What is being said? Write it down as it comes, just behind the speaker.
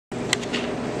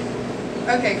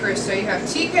Okay, Chris, so you have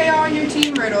TKO on your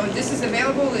team, Riddle. This is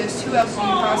available list. Who else do you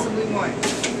possibly want?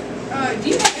 Do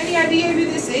you have any idea who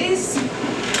this is?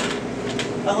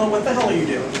 Hello, what the hell are you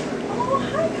doing? Oh,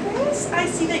 hi, Chris. I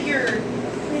see that you're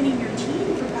planning your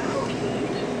team for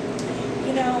BattleCade.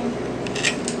 You know,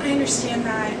 I understand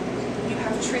that you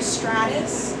have Trish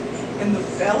Stratus and the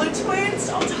Bella twins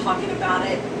all talking about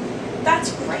it.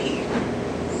 That's great.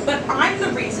 But I'm the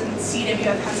reason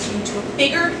CWF has to move to a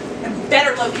bigger and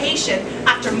better location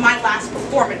after my last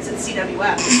performance at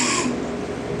CWF.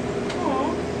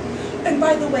 Aww. And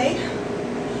by the way,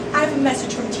 I have a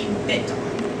message from Team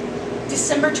BitDon's.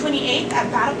 December 28th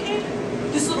at BattleCade,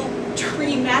 this little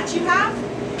tree match you have,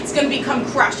 it's going to become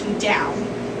crashing down.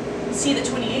 See the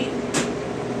 28th?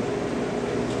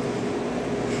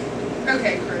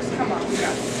 Okay, Chris, come on, we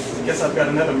got this. Guess I've got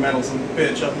another meddlesome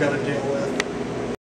bitch I've got to deal with.